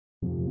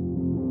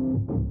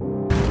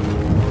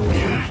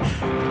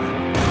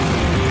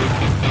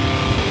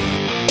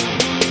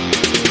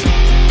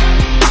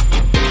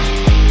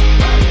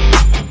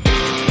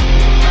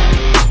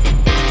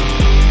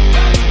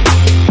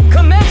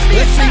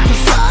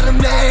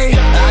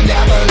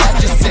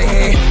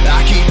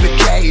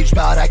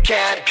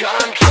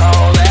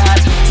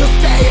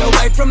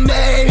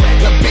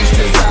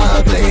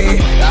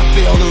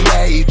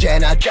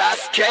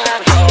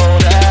can't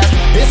hold it.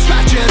 It's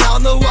scratching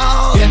on the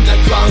walls, in the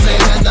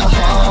closet, in the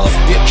halls.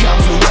 It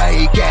comes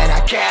awake and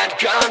I can't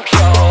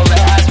control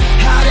it.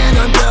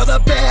 Hiding under the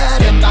bed,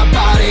 in my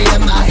body,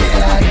 in my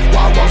head.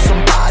 Why won't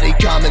somebody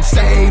come and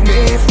save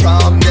me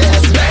from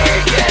this?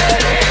 Make it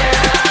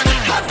end.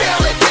 I feel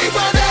it deep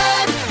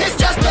within, it's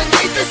just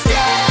beneath the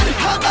skin.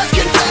 I must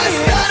confess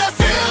that I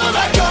feel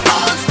like a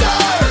monster.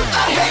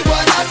 I hate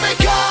what I've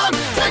become,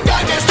 the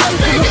nightmare's just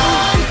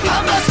begun. I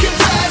must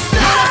confess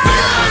that I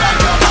feel like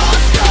a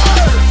monster.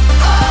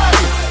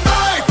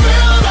 I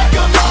feel like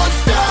a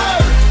monster.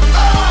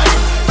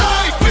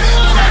 I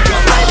feel like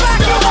a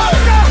monster.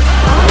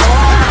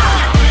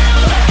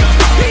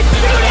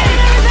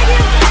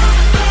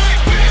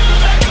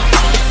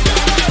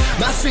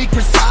 My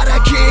secret side I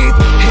keep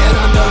hid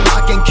under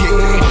lock and key.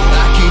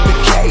 I keep it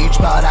caged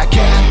but I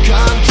can't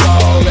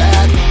control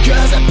it.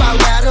 Cause if I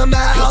let them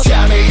out, they'll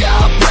tear me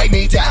up, break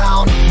me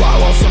down. Why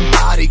won't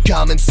somebody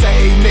come and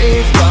save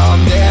me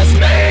from this?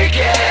 Make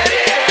it end.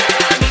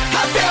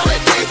 I feel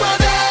it deep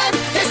within,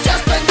 it's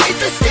just beneath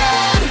the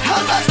skin. I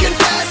must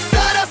confess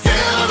that I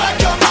feel like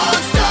a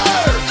monster.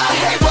 I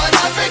hate what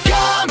I've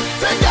become,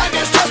 the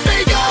nightmare's just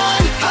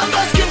begun. I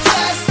must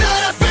confess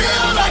that I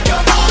feel like a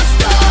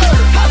monster.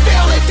 I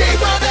feel it deep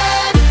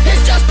within,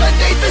 it's just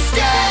beneath the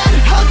skin.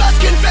 I must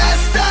confess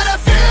that I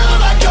feel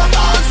like a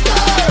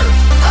monster.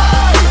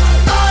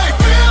 I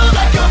feel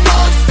like a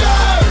monster.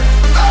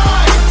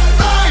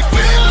 I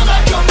feel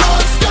like a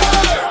monster.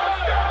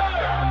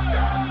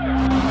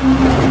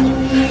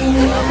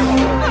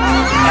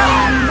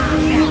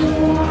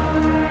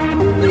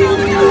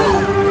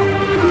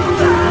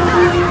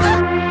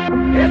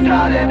 It's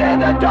hiding in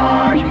the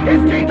dark,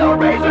 its teeth are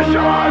razor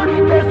sharp.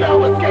 There's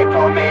no escape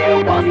for me,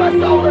 it was my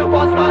soul, it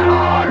was my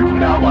heart.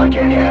 No one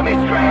can hear me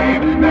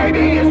scream,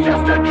 maybe it's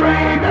just a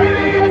dream.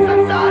 Maybe it's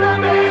inside of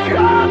me.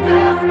 Stop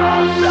this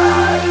monster,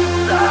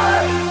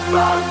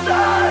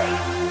 monster.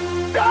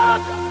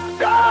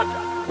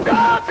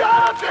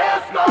 Stop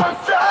this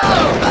monster.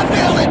 I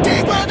feel it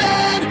deep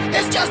within,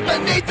 it's just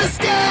beneath the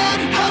skin.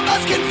 I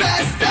must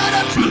confess that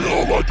I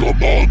feel like a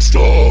monster.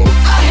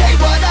 I hate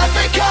what I've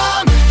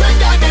become, the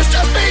nightmare's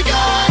just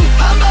begun.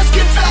 I must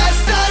confess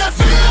that I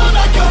feel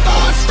like a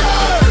monster.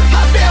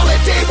 I feel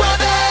it deep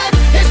within,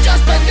 it's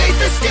just beneath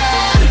the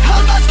skin. I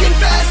must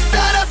confess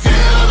that I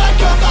feel like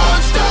a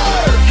monster.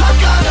 I'm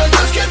gonna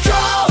lose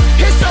control,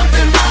 it's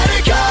something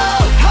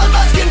radical. I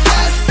must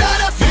confess that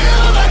I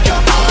feel like a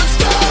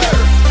monster.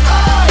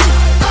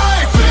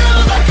 I feel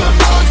like a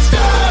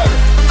monster.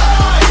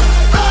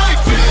 I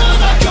feel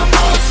like a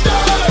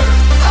monster.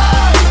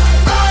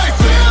 I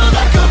feel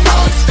like a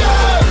monster.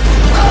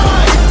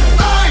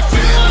 I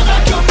feel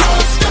like a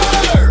monster.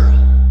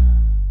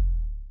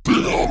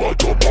 Feel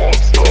like a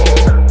monster.